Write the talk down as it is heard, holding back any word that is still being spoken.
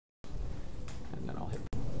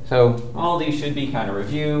So all these should be kind of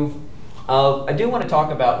review. I do want to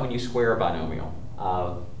talk about when you square a binomial.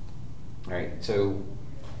 All right, so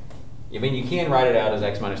I mean, you can write it out as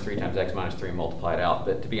x minus 3 times x minus 3 and multiply it out,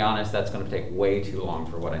 but to be honest, that's going to take way too long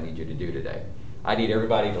for what I need you to do today. I need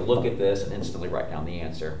everybody to look at this and instantly write down the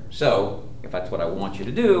answer. So if that's what I want you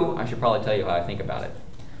to do, I should probably tell you how I think about it.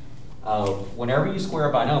 Whenever you square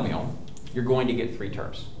a binomial, you're going to get 3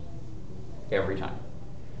 terms every time.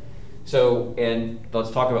 So, and let's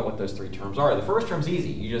talk about what those 3 terms are. The first term's easy.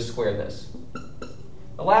 You just square this.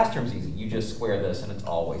 The last term's easy. You just square this, and it's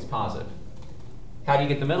always positive. How do you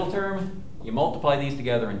get the middle term? You multiply these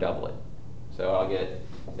together and double it. So I'll get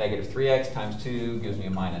negative 3x times 2 gives me a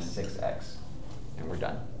minus 6x. And we're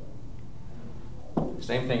done.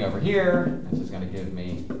 Same thing over here. This is going to give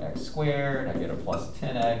me x squared. I get a plus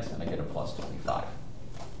 10x, and I get a plus 25.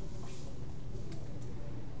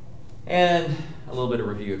 And a little bit of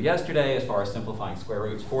review of yesterday as far as simplifying square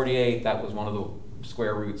roots. 48, that was one of the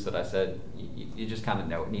square roots that I said you just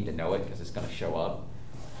kind of need to know it because it's going to show up.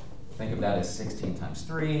 Think of that as 16 times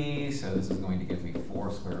 3, so this is going to give me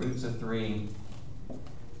 4 square roots of 3.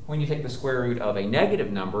 When you take the square root of a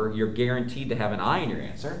negative number, you're guaranteed to have an I in your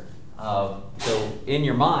answer. So in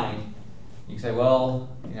your mind, you say, well,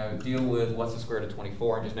 deal with what's the square root of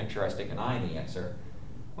 24 and just make sure I stick an I in the answer.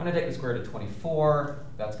 When I take the square root of 24,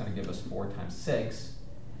 that's going to give us 4 times 6.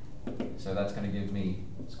 So that's going to give me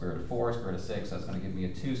square root of 4, square root of 6. So that's going to give me a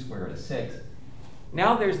 2 square root of 6.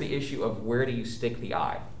 Now there's the issue of where do you stick the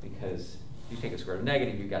I? Because if you take a square root of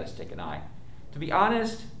negative, you've got to stick an I. To be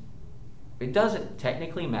honest, it doesn't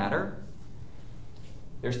technically matter.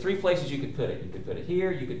 There's 3 places you could put it. You could put it here,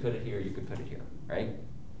 you could put it here, you could put it here, right?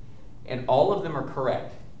 And all of them are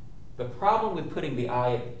correct. The problem with putting the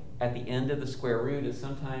I at the end of the square root is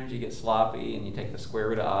sometimes you get sloppy and you take the square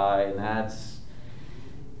root of I, and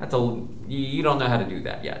you don't know how to do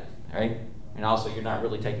that yet, right? And also you're not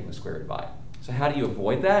really taking the square root of I. So how do you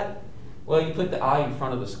avoid that? Well, you put the I in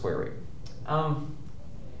front of the square root.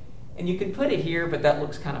 And you can put it here, but that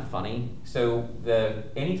looks kind of funny. So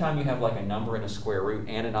anytime you have like a number in a square root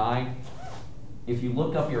and an I, if you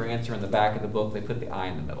look up your answer in the back of the book, they put the I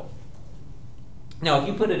in the middle. Now, if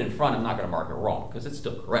you put it in front, I'm not going to mark it wrong because it's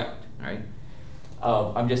still correct, right?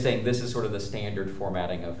 I'm just saying this is sort of the standard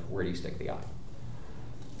formatting of where do you stick the I.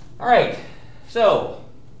 All right, so,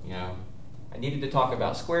 I needed to talk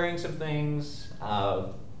about squaring some things.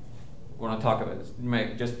 We're going to talk about,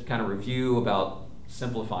 just kind of review about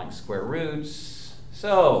simplifying square roots.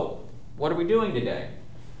 So, what are we doing today?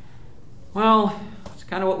 Well, it's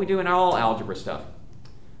kind of what we do in all algebra stuff.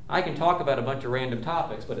 I can talk about a bunch of random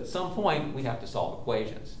topics, but at some point we have to solve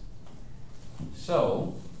equations.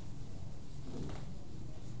 So,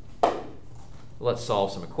 let's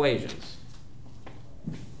solve some equations.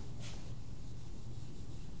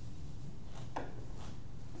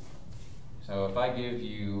 So if I give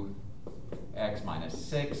you x minus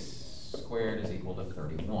 6 squared is equal to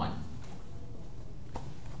 31.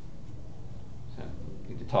 So we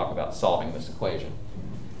need to talk about solving this equation.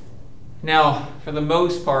 Now, for the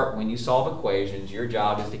most part, when you solve equations, your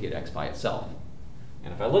job is to get x by itself.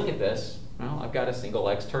 And if I look at this, well, I've got a single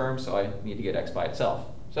x term, so I need to get x by itself.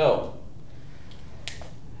 So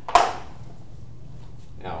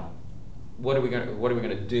now, what are we going to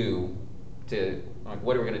do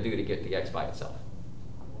to get the x by itself?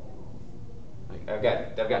 I've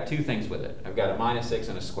got 2 things with it. I've got a minus 6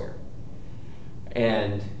 and a square.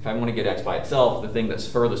 And if I want to get x by itself, the thing that's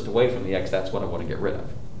furthest away from the x, that's what I want to get rid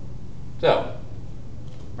of. So,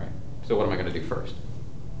 so what am I going to do first?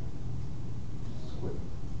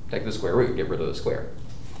 Take the square root, get rid of the square.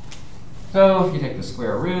 So if you take the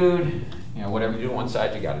square root, whatever you do on one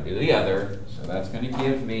side, you got to do the other. So that's going to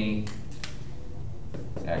give me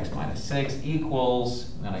x minus 6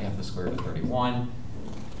 equals, and then I have the square root of 31.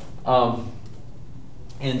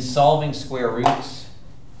 In solving square roots,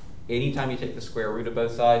 anytime you take the square root of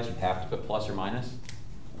both sides, you have to put plus or minus.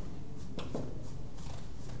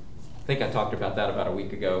 I think I talked about that about a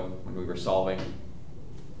week ago when we were solving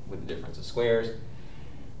with the difference of squares.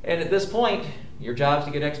 And at this point, your job is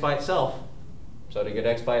to get x by itself. So to get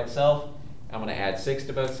x by itself, I'm going to add 6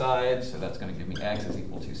 to both sides, so that's going to give me x is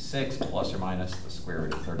equal to 6 plus or minus the square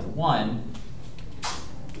root of 31.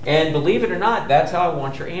 And believe it or not, that's how I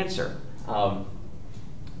want your answer.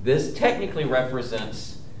 This technically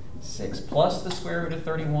represents 6 plus the square root of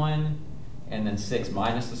 31, and then 6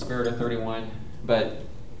 minus the square root of 31. But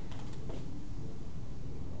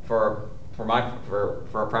for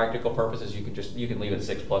our practical purposes, you can leave it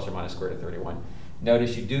 6 plus or minus square root of 31.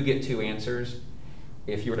 Notice you do get 2 answers.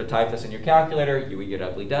 If you were to type this in your calculator, you would get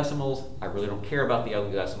ugly decimals. I really don't care about the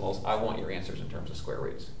ugly decimals. I want your answers in terms of square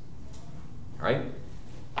roots. All right?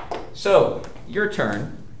 So, your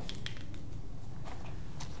turn.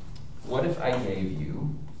 What if I gave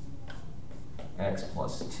you x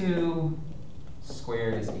plus 2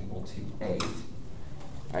 squared is equal to 8?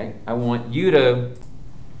 Right? I want you to,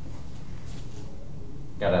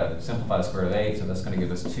 gotta simplify the square root of 8, so that's going to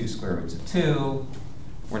give us 2 square roots of 2.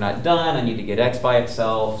 We're not done. I need to get x by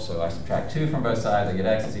itself, so I subtract 2 from both sides. I get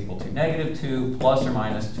x is equal to negative 2 plus or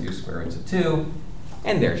minus 2 square roots of 2,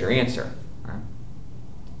 and there's your answer. All right?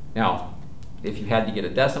 Now, if you had to get a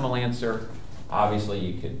decimal answer, obviously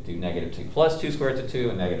you could do negative 2 plus 2 square roots of 2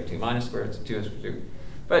 and negative 2 minus square roots of 2.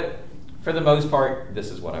 But for the most part, this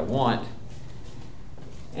is what I want.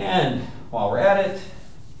 And while we're at it,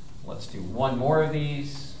 let's do one more of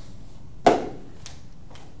these.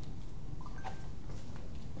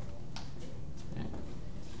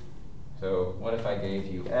 So what if I gave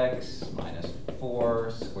you x minus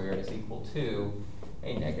 4 squared is equal to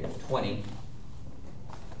a negative 20?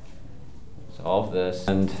 Solve this.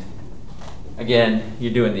 And again,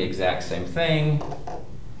 you're doing the exact same thing.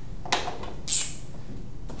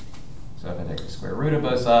 So if I take the square root of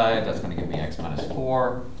both sides, that's going to give me x minus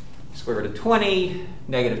 4. Square root of 20,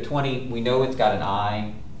 negative 20. We know it's got an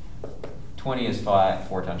I. 20 is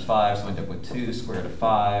 4 times 5, so I end up with 2 square root of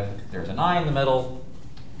 5. There's an I in the middle.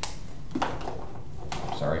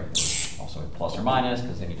 Sorry, also plus or minus,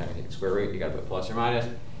 because anytime you take the square root, you got to put plus or minus.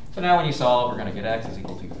 So now when you solve, we're going to get x is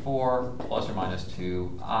equal to 4 plus or minus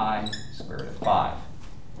 2i square root of 5.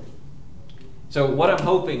 So what I'm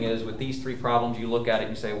hoping is with these three problems, you look at it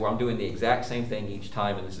and you say, well, I'm doing the exact same thing each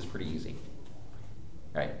time, and this is pretty easy.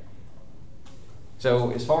 Right?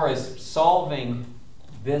 So as far as solving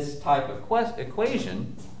this type of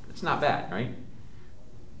equation, it's not bad, right?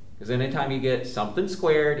 Because anytime you get something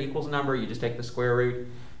squared equals a number, you just take the square root.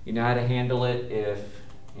 You know how to handle it if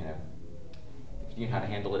you know how to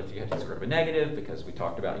handle it if you had to square root of a negative, because we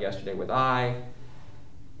talked about yesterday with I.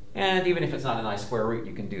 And even if it's not a nice square root,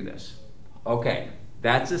 you can do this. Okay,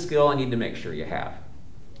 that's a skill I need to make sure you have.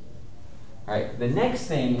 All right, the next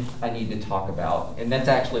thing I need to talk about, and that's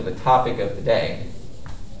actually the topic of the day,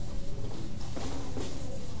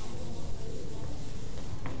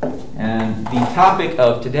 and the topic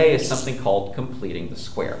of today is something called completing the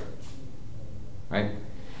square. Right?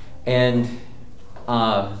 And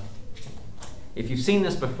if you've seen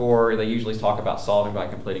this before, they usually talk about solving by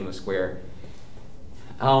completing the square.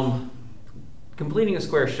 Completing a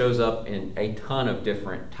square shows up in a ton of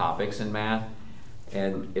different topics in math,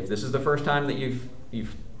 and if this is the first time that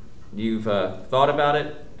you've thought about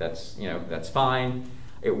it, that's fine.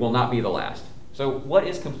 It will not be the last. So what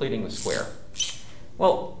is completing the square?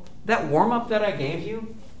 Well, that warm-up that I gave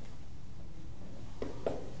you,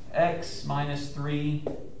 x minus 3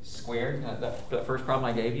 squared, that first problem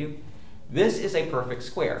I gave you, this is a perfect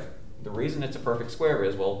square. The reason it's a perfect square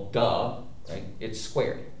is, well, duh, right? It's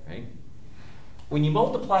squared, right? When you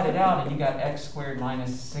multiplied it out and you got x squared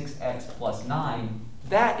minus 6x plus 9,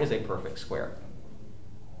 that is a perfect square.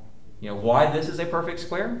 You know why this is a perfect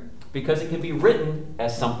square? Because it can be written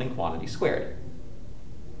as something quantity squared.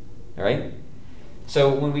 All right?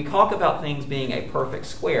 So when we talk about things being a perfect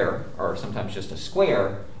square, or sometimes just a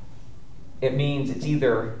square, it means it's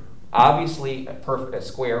either obviously a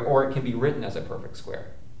square, or it can be written as a perfect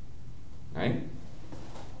square. All right?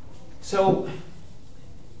 So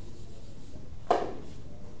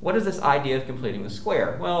what is this idea of completing the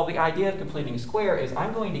square? Well, the idea of completing a square is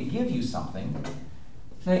I'm going to give you something,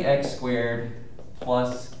 say x squared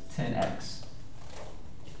plus 10x,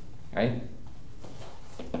 right?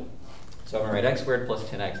 So I'm going to write x squared plus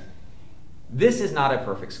 10x. This is not a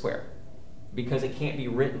perfect square because it can't be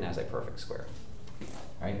written as a perfect square,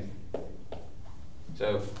 right?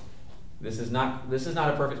 So this is not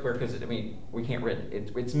a perfect square because we can't write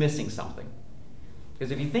it. It's missing something.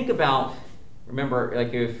 Because if you think about, remember,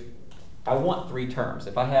 like if I want 3 terms,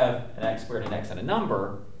 if I have an x squared, an x, and a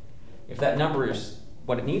number, if that number is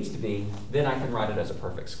what it needs to be, then I can write it as a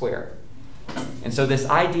perfect square. And so this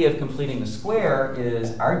idea of completing the square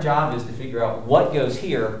is, our job is to figure out what goes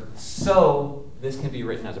here so this can be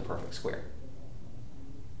written as a perfect square.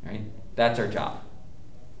 Right? That's our job.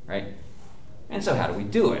 Right? And so how do we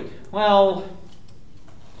do it? Well,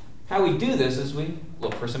 how we do this is we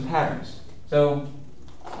look for some patterns. So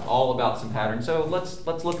all about some patterns. So let's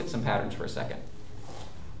look at some patterns for a second.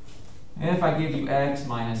 If I give you x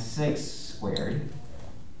minus 6 squared,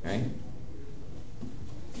 right?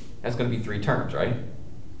 That's going to be 3 terms, right?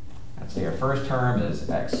 Let's say our first term is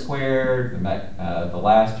x squared, the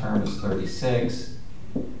last term is 36,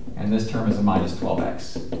 and this term is a minus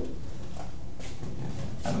 12x.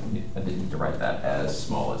 I didn't need to write that as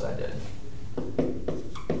small as I did.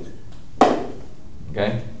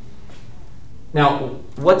 Now,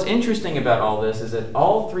 what's interesting about all this is that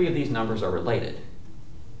all three of these numbers are related.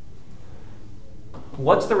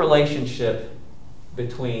 What's the relationship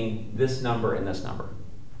between this number and this number?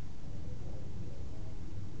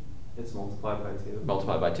 It's multiplied by 2.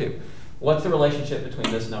 Multiplied by 2. What's the relationship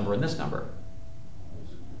between this number and this number?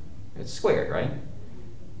 It's squared, right?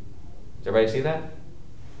 Does everybody see that?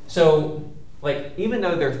 So, like, even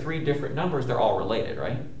though they're three different numbers, they're all related,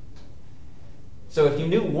 right? So if you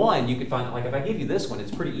knew one, you could find, like if I give you this one,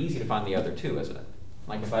 it's pretty easy to find the other two, isn't it?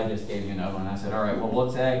 Like if I just gave you another one, I said, all right, well,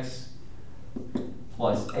 what's x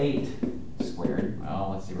plus 8 squared? Well,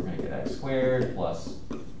 let's see, we're going to get x squared plus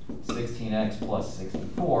 16x plus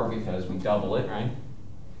 64 because we double it, right?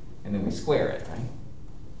 And then we square it, right?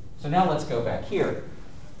 So now let's go back here.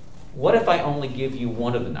 What if I only give you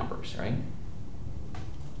one of the numbers, right?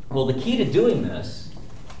 Well, the key to doing this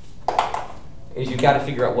is you've got to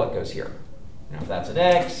figure out what goes here. Now, if that's an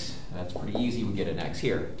x, that's pretty easy. We get an x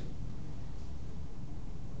here.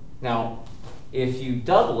 Now, if you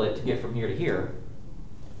double it to get from here to here,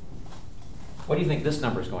 what do you think this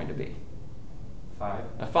number is going to be? 5.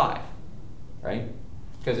 A 5, right?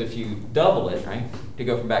 Because if you double it, right, to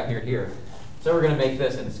go from back here to here, so we're going to make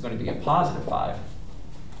this, and it's going to be a positive 5.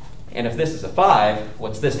 And if this is a 5,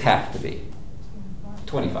 what's this have to be?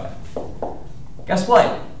 25. Guess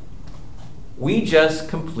what? We just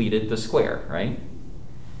completed the square, right?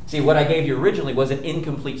 See, what I gave you originally was an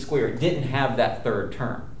incomplete square. It didn't have that third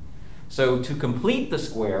term. So to complete the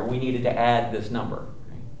square, we needed to add this number.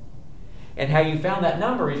 Right? And how you found that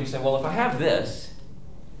number is you said, well, if I have this,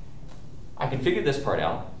 I can figure this part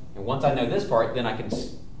out. And once I know this part, then I can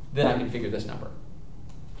figure this number.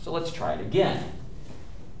 So let's try it again.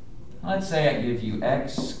 Let's say I give you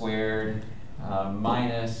x squared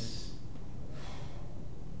minus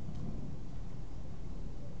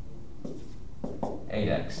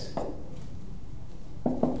 8x.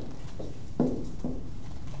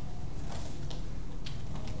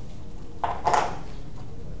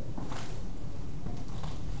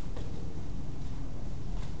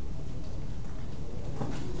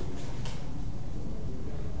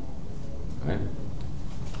 Okay.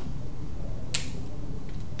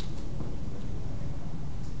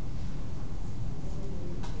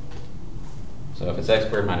 So if it's x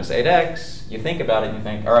squared minus 8x, you think about it and you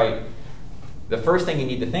think, all right, the first thing you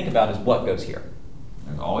need to think about is what goes here.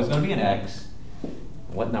 There's always going to be an x.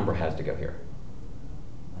 What number has to go here?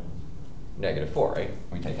 -4, right?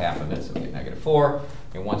 We take half of it, so we get -4.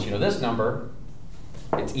 And once you know this number,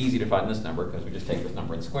 it's easy to find this number because we just take this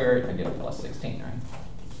number and square it and get a plus 16, right?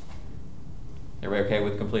 Everybody okay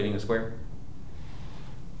with completing the square?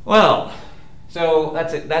 Well, so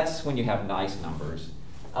that's it. That's when you have nice numbers.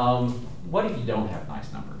 What if you don't have nice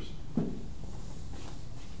numbers?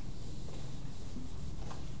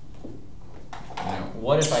 Now,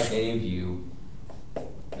 what if I gave you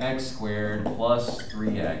x squared plus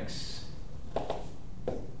 3x,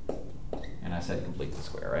 and I said complete the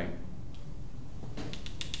square, right?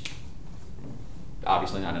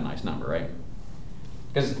 Obviously not a nice number, right?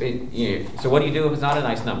 Because so what do you do if it's not a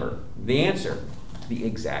nice number? The answer, the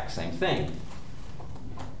exact same thing.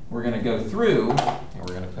 We're going to go through, and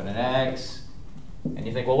we're going to put an x, and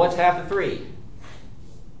you think, well, what's half of 3?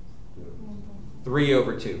 3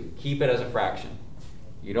 over 2. Keep it as a fraction.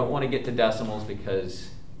 You don't want to get to decimals because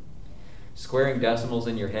squaring decimals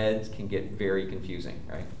in your heads can get very confusing,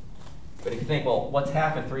 right? But if you think, well, what's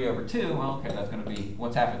half of 3 over 2? Well, okay, that's going to be,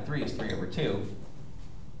 what's half of 3 is 3 over 2.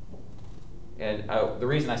 And the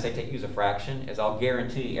reason I say use a fraction is I'll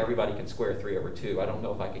guarantee everybody can square 3 over 2. I don't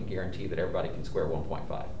know if I can guarantee that everybody can square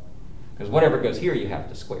 1.5. Because whatever goes here, you have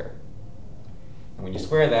to square. And when you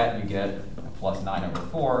square that, you get a plus 9 over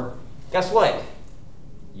 4. Guess what?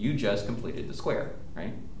 You just completed the square,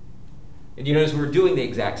 right? And you notice we're doing the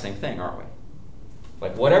exact same thing, aren't we?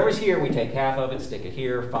 Like whatever's here, we take half of it, stick it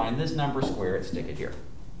here, find this number, square it, stick it here.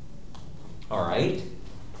 All right?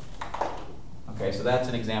 Okay, so that's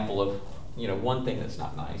an example of, one thing that's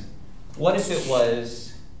not nice. What if it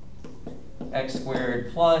was x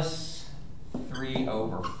squared plus 3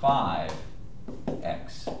 over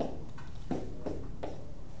 5x?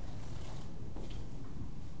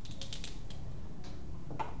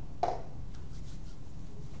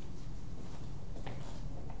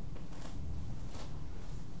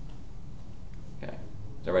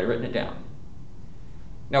 Has everybody written it down?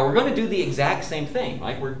 Now we're going to do the exact same thing.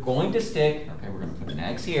 Like we're going to stick, okay, we're going to put an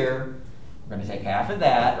x here. We're going to take half of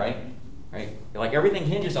that, right? Like everything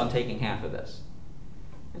hinges on taking half of this.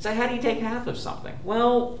 And so how do you take half of something?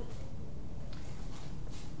 Well,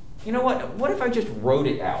 you know what? What if I just wrote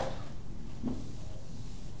it out?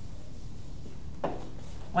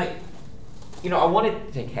 Like, I wanted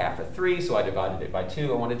to take half of 3, so I divided it by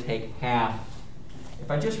 2. I want to take half. If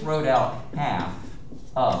I just wrote out half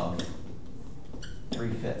of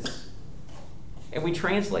 3/5, and we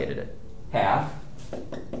translated it, half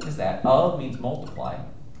is that, of means multiply,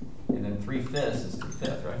 and then 3/5 is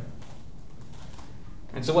 3/5, right?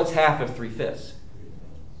 And so what's half of 3/5?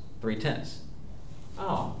 3/10.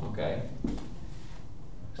 Oh, okay.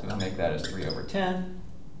 So we'll make that as 3/10,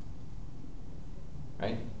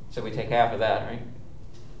 right? So we take half of that, right?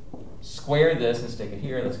 Square this and stick it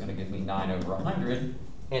here. That's going to give me 9/100,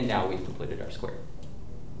 and now we've completed our square.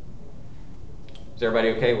 Is everybody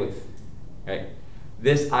okay with, right,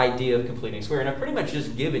 this idea of completing a square? And I've pretty much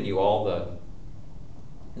just given you all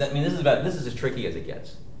this is as tricky as it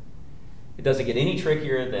gets. It doesn't get any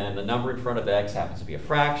trickier than the number in front of x happens to be a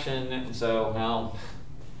fraction, and so, well,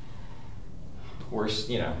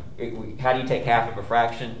 how do you take half of a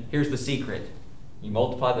fraction? Here's the secret. You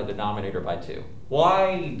multiply the denominator by 2.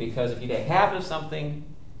 Why? Because if you take half of something,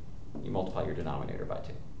 you multiply your denominator by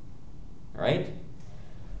 2. All right?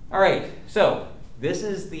 All right, so this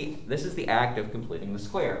is the act of completing the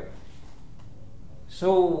square.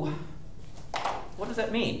 So what does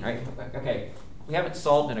that mean, right? Okay, we haven't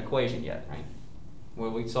solved an equation yet, right?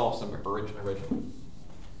 Well, we solved some original.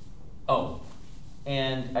 Oh,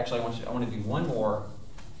 and actually I want to do one more,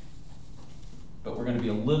 but we're going to be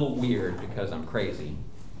a little weird because I'm crazy.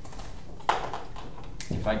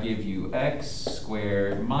 If I give you x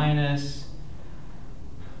squared minus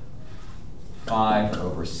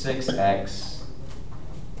 5/6x.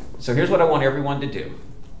 So here's what I want everyone to do.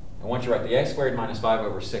 I want you to write the x squared minus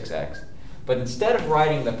 5/6x. But instead of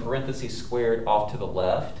writing the parentheses squared off to the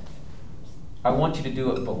left, I want you to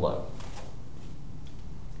do it below.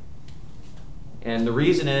 And the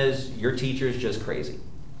reason is your teacher's just crazy.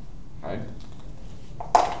 All right?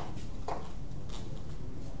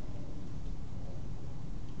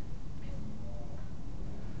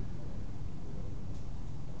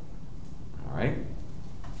 All right.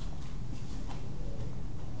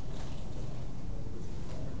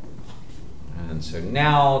 And so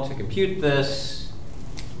now to compute this,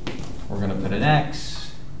 we're going to put an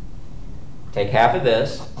x, take half of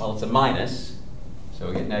this, well, it's a minus, so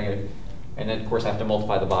we get negative, and then of course I have to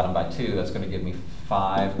multiply the bottom by 2. That's going to give me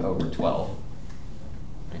 5/12.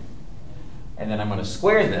 Right? And then I'm going to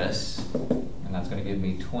square this, and that's going to give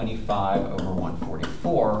me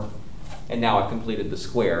 25/144. And now I've completed the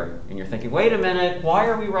square. And you're thinking, wait a minute, why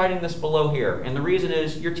are we writing this below here? And the reason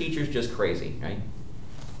is your teacher's just crazy, right?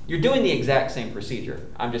 You're doing the exact same procedure.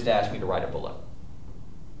 I'm just asking you to write it below.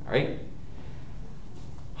 All right?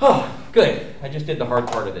 Oh, good. I just did the hard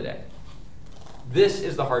part of the day. This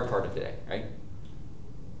is the hard part of the day, right?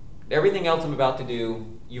 Everything else I'm about to do,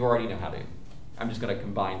 you already know how to do. I'm just going to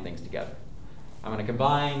combine things together. I'm going to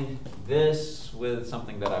combine this with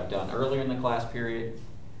something that I've done earlier in the class period.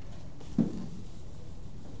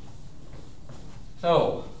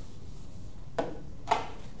 So,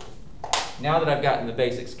 now that I've gotten the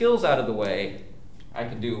basic skills out of the way, I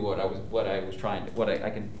can do what I was trying to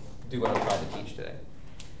teach today.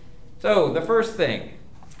 So, the first thing,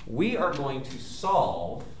 we are going to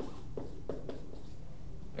solve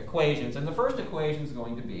equations, and the first equation is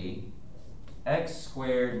going to be x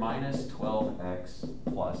squared minus 12x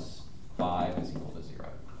plus 5 is equal to 0.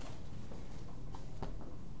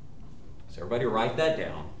 So everybody write that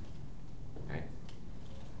down. Right?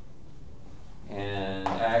 And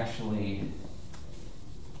actually,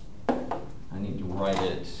 I need to write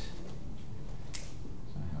it. So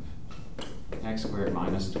I have x squared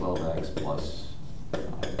minus 12x plus 5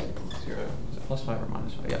 is equal to 0. Is it plus 5 or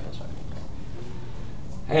minus 5? Yeah, plus 5.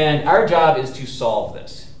 And our job is to solve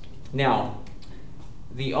this. Now,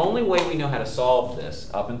 the only way we know how to solve this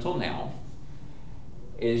up until now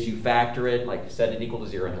is you factor it, like set it equal to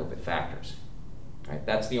 0 and hope it factors. Right?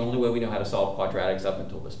 That's the only way we know how to solve quadratics up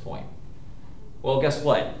until this point. Well, guess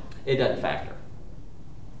what? It doesn't factor.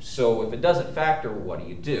 So if it doesn't factor, what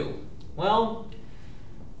do? Well,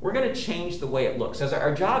 we're going to change the way it looks. As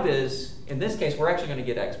our job is, in this case, we're actually going to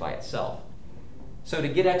get x by itself. So to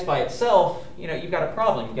get x by itself, you've got a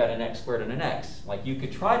problem. You've got an x squared and an x. Like you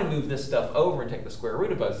could try to move this stuff over and take the square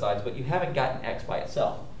root of both sides, but you haven't gotten x by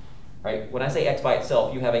itself. Right? When I say x by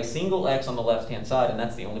itself, you have a single x on the left-hand side, and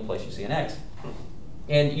that's the only place you see an x.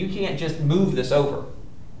 And you can't just move this over.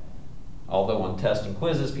 Although on tests and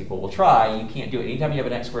quizzes, people will try, you can't do it. Anytime you have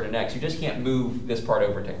an x squared and an x, you just can't move this part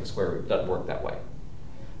over and take the square root. It doesn't work that way.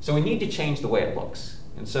 So we need to change the way it looks.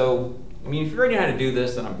 And so, if you already know how to do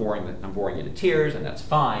this, then I'm boring you to tears, and that's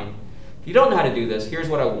fine. If you don't know how to do this, here's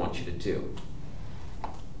what I want you to do.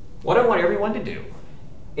 What I want everyone to do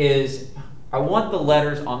is, I want the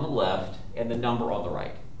letters on the left and the number on the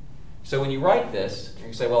right. So when you write this,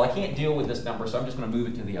 you say, well, I can't deal with this number, so I'm just going to move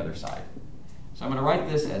it to the other side. So I'm going to write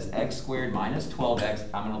this as x squared minus 12x.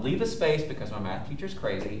 I'm going to leave a space because my math teacher's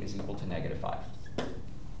crazy, is equal to negative 5.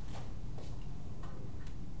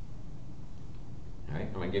 All right,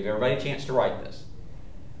 I'm going to give everybody a chance to write this.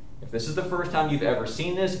 If this is the first time you've ever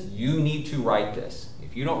seen this, you need to write this.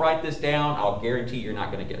 If you don't write this down, I'll guarantee you're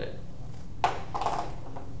not going to get it.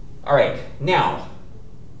 All right, now,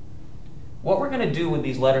 what we're going to do with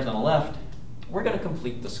these letters on the left, we're going to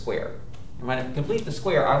complete the square. And when I complete the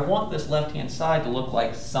square, I want this left-hand side to look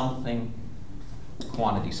like something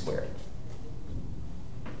quantity squared.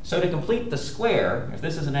 So to complete the square, if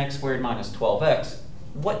this is an x squared minus 12x,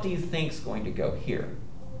 what do you think is going to go here?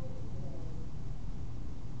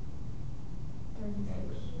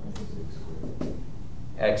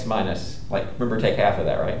 X minus, like, remember, take half of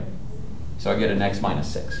that, right? So I get an x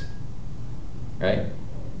minus 6, right?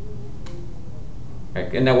 Right?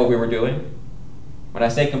 Isn't that what we were doing? When I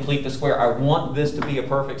say complete the square, I want this to be a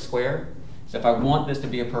perfect square. So if I want this to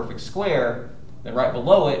be a perfect square, then right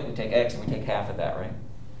below it, we take x and we take half of that, right?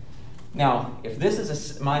 Now, if this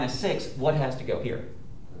is a minus 6, what has to go here?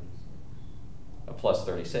 A plus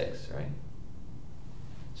 36, right?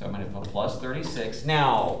 So I'm going to put plus 36.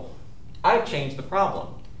 Now, I've changed the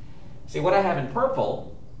problem. See, what I have in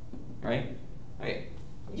purple, right?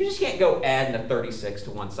 You just can't go adding a 36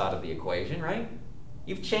 to one side of the equation, right?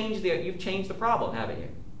 You've changed the problem, haven't you?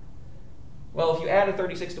 Well, if you add a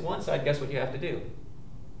 36 to one side, guess what you have to do?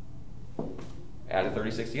 Add a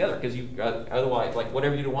 36 to the other, because otherwise, like,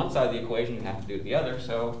 whatever you do to one side of the equation, you have to do to the other.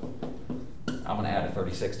 So I'm going to add a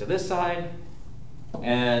 36 to this side,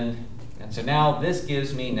 and so now this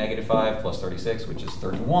gives me negative 5 plus 36, which is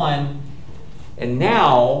 31. And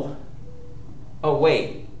now, oh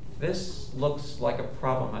wait, this looks like a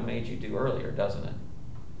problem I made you do earlier, doesn't it?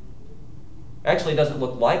 Actually, it doesn't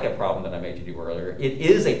look like a problem that I made you do earlier. It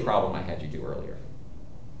is a problem I had you do earlier.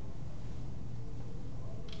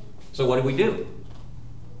 So what do we do?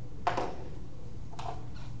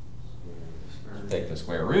 Take the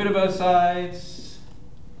square root of both sides.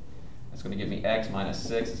 That's going to give me x minus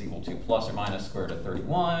 6 is equal to plus or minus square root of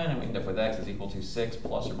 31. And we end up with x is equal to 6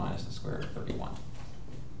 plus or minus the square root of 31.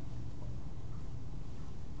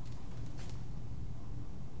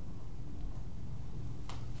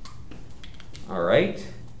 All right.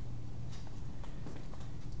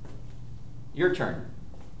 Your turn.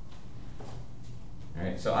 All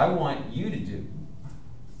right, so I want you to do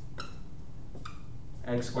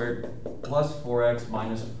x squared plus 4x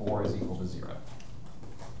minus 4 is equal to 0.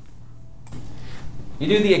 You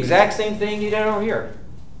do the exact same thing you did over here.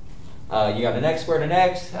 You got an x squared and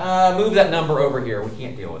x. Move that number over here. We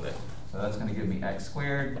can't deal with it. So that's going to give me x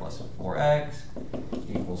squared plus 4x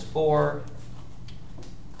equals 4.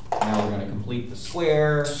 Now we're going to complete the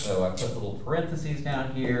square. So I put little parentheses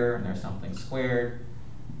down here, and there's something squared.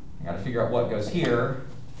 I got to figure out what goes here.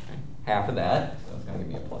 Half of that. So it's going to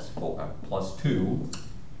give me a plus 2.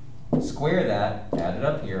 Square that, add it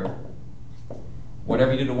up here.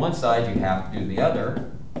 Whatever you do to one side, you have to do to the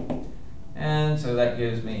other. And so that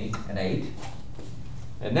gives me an 8.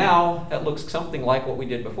 And now that looks something like what we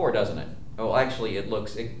did before, doesn't it? Oh, actually, it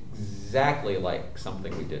looks exactly like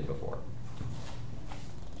something we did before.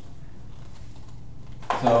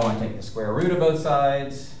 So I take the square root of both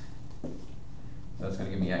sides. So that's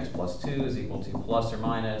going to give me x plus 2 is equal to plus or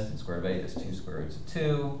minus, and square root of 8 is 2 square roots of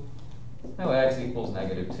 2. Now x equals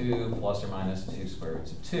negative 2 plus or minus 2 square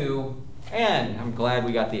roots of 2. And I'm glad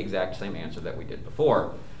we got the exact same answer that we did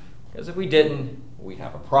before. Because if we didn't, we'd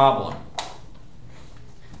have a problem.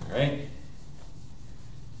 All right?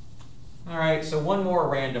 All right, so one more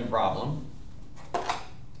random problem.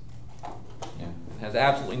 Yeah, it has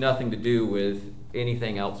absolutely nothing to do with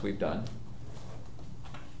anything else we've done.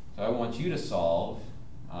 So I want you to solve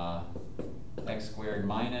x squared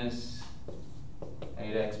minus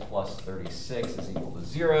 8x plus 36 is equal to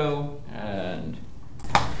 0. And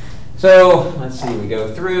so let's see, we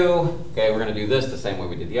go through. Okay, we're going to do this the same way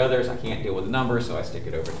we did the others. I can't deal with the numbers, so I stick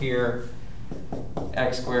it over here.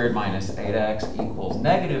 X squared minus 8x equals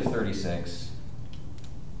negative 36.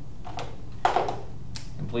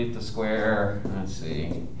 Complete the square. Let's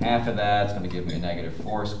see. Half of that's going to give me a negative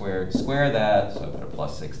 4 squared. Square that, so I put a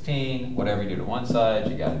plus 16. Whatever you do to one side,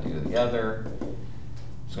 you got to do to the other.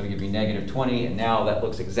 It's going to give me negative 20, and now that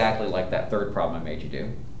looks exactly like that third problem I made you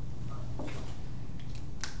do.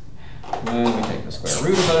 And then we take the square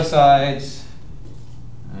root of both sides.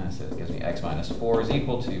 So it gives me x minus 4 is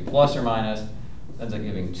equal to plus or minus. Ends up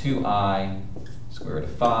giving 2i square root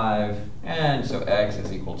of 5. And so x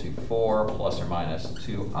is equal to 4 plus or minus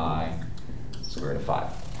 2i square root of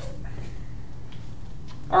 5.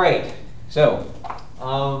 All right, so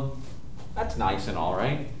that's nice and all,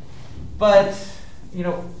 right? But, you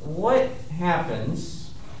know, what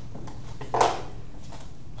happens,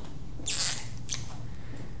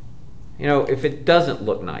 you know, if it doesn't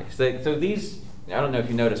look nice? So these, I don't know if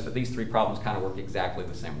you noticed, but these three problems kind of work exactly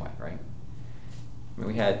the same way, right? I mean,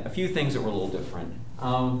 we had a few things that were a little different.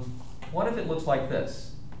 What if it looks like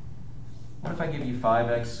this? What if I give you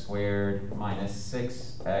 5x squared minus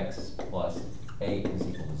 6x plus 8 is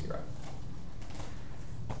equal to 0?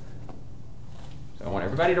 So I want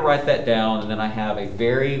everybody to write that down, and then I have a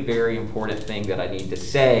very, very important thing that I need to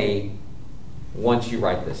say once you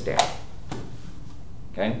write this down.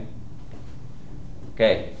 Okay?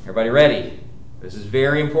 Okay, everybody ready? This is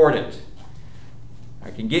very important. I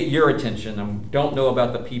can get your attention. I don't know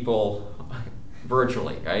about the people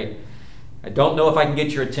virtually, right? I don't know if I can get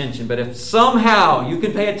your attention, but if somehow you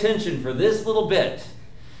can pay attention for this little bit,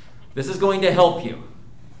 this is going to help you.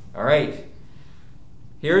 All right?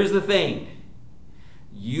 Here's the thing.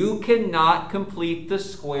 You cannot complete the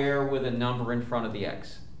square with a number in front of the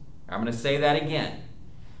x. I'm going to say that again.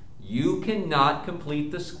 You cannot complete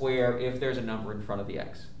the square if there's a number in front of the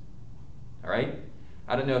x. All right?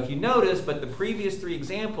 I don't know if you noticed, but the previous three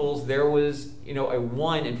examples, there was, you know, a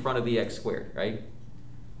 1 in front of the x squared, right?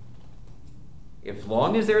 As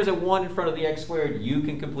long as there's a 1 in front of the x squared, you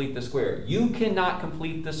can complete the square. You cannot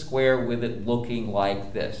complete the square with it looking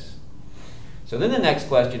like this. So then the next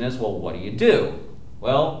question is, well, what do you do?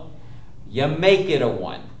 Well, you make it a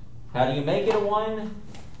 1. How do you make it a 1?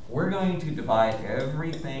 We're going to divide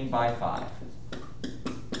everything by 5.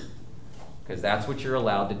 Because that's what you're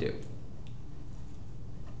allowed to do.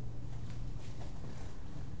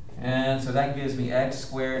 And so that gives me x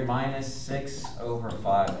squared minus 6 over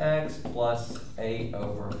 5x plus 8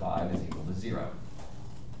 over 5 is equal to 0.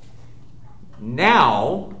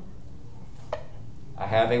 Now, I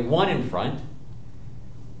have a 1 in front,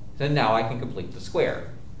 so now I can complete the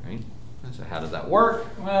square. Right? So how does that work?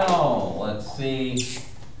 Well, let's see.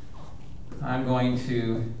 I'm going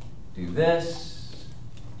to do this.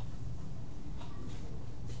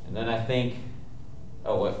 And then I think,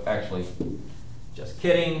 oh, well, actually, just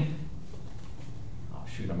kidding. Oh,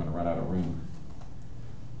 shoot, I'm going to run out of room.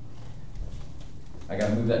 I got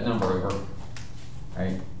to move that number over.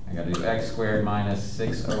 Right? I got to do x squared minus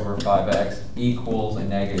 6 over 5x equals a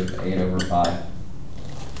negative 8 over 5.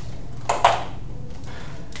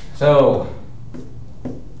 So,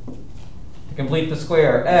 to complete the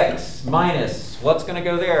square, x minus, what's going to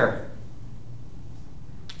go there?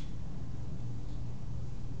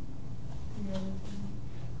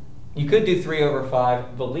 You could do 3 over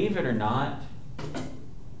 5. Believe it or not,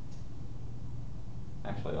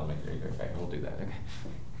 actually, I'll make it easier. Okay, we'll do that. Okay.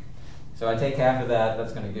 So I take half of that.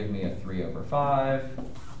 That's going to give me a 3 over 5.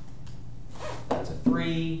 That's a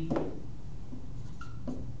 3.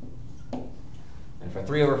 And if a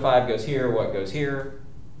 3 over 5 goes here, what goes here?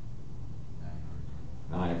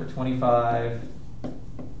 9 over 25.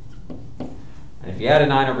 And if you add a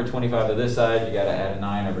 9 over 25 to this side, you got to add a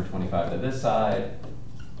 9 over 25 to this side.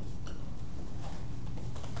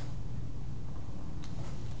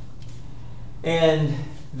 And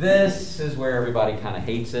this is where everybody kind of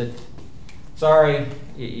hates it. Sorry,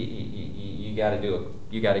 you got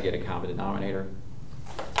to get a common denominator.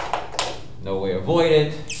 No way to avoid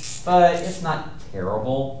it, but it's not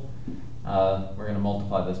terrible. We're going to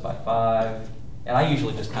multiply this by 5. And I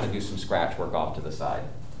usually just kind of do some scratch work off to the side.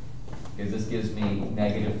 Because this gives me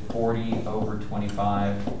negative 40 over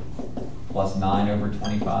 25 plus 9 over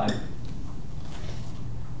 25.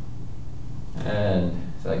 And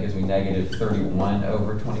so that gives me negative 31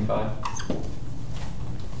 over 25.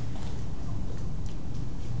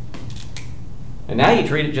 And now you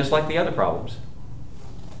treat it just like the other problems.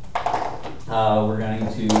 We're going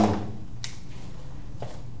to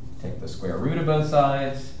take the square root of both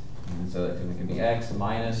sides. And so that's going to give me x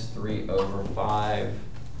minus 3 over 5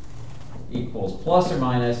 equals plus or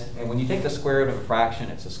minus. And when you take the square root of a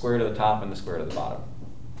fraction, it's the square root of the top and the square root of the bottom.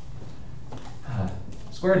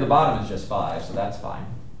 Square root of the bottom is just 5, so that's fine.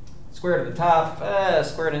 Square root of the top,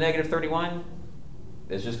 square root of negative 31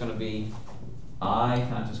 is just going to be I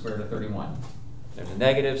times the square root of 31. There's a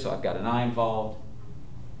negative, so I've got an I involved.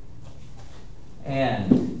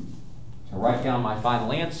 And to write down my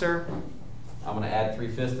final answer, I'm going to add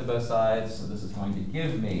 3/5 to both sides. So this is going to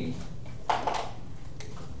give me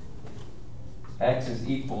x is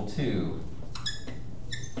equal to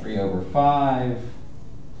 3 over 5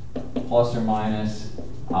 plus or minus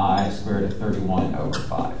I square root of 31 over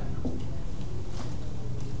 5.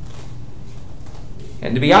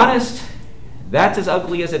 And to be honest, that's as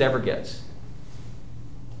ugly as it ever gets.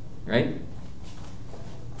 Right?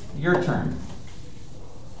 your turn.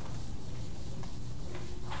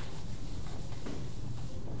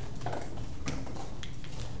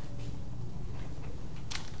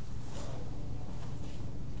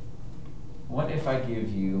 What if I give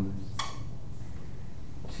you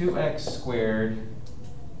 2x squared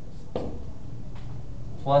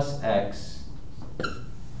plus x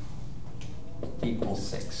equals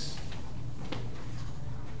 6?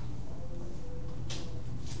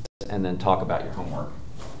 And then talk about your homework.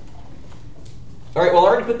 All right, well, I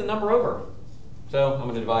already put the number over. So I'm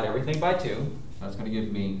going to divide everything by 2. That's going to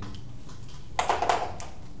give me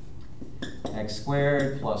x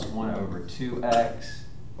squared plus 1 over 2x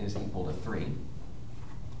is equal to 3.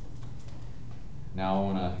 Now I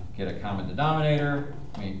want to get a common denominator.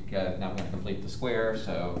 Now I'm going to complete the square,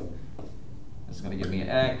 so this is going to give me an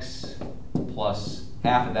x plus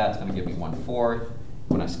half of that's going to give me 1/4.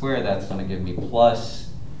 When I square that, it's going to give me plus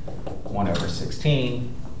 1 over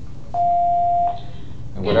 16.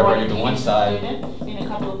 And whatever I do to one side. Students, in a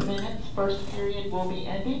couple of minutes, first period will be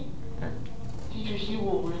ending. Okay. Teachers, you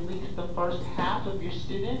will release the first half of your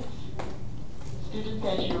students. Students,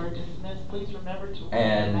 as you are dismissed, please remember to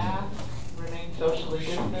wear a mask, remain socially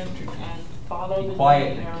distanced, and follow Be the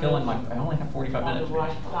quiet, arrows you're killing my, I only have 45 on minutes. the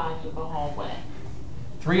right sides of the hallway.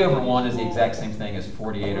 3 over 1 is the exact same thing as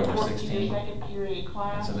 48 over Report to your 16. second period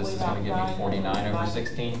class, So this is wait going to give me outside 49 and over be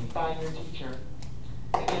 16. by your teacher.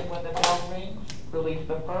 Again, when the bell rings, release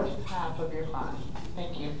the first half of your class.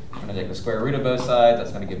 Thank you. I'm going to take the square root of both sides.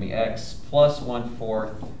 That's going to give me x plus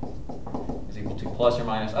 1/4 is equal to plus or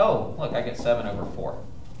minus. Oh, look, I get 7 over 4.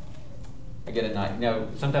 I get a nice,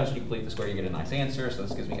 sometimes when you complete the square, you get a nice answer. So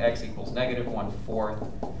this gives me x equals negative 1/4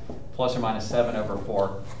 plus or minus 7 over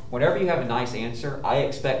 4. Whenever you have a nice answer, I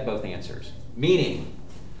expect both answers. Meaning,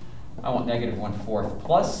 I want negative 1/4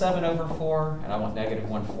 plus 7 over 4, and I want negative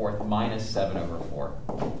 1/4 minus 7 over 4.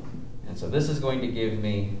 And so this is going to give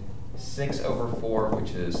me 6 over 4,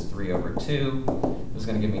 which is 3 over 2. This is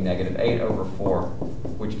going to give me negative 8 over 4,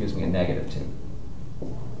 which gives me a negative 2.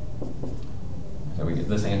 So we get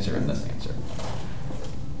this answer and this answer.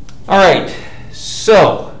 All right,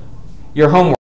 so your homework.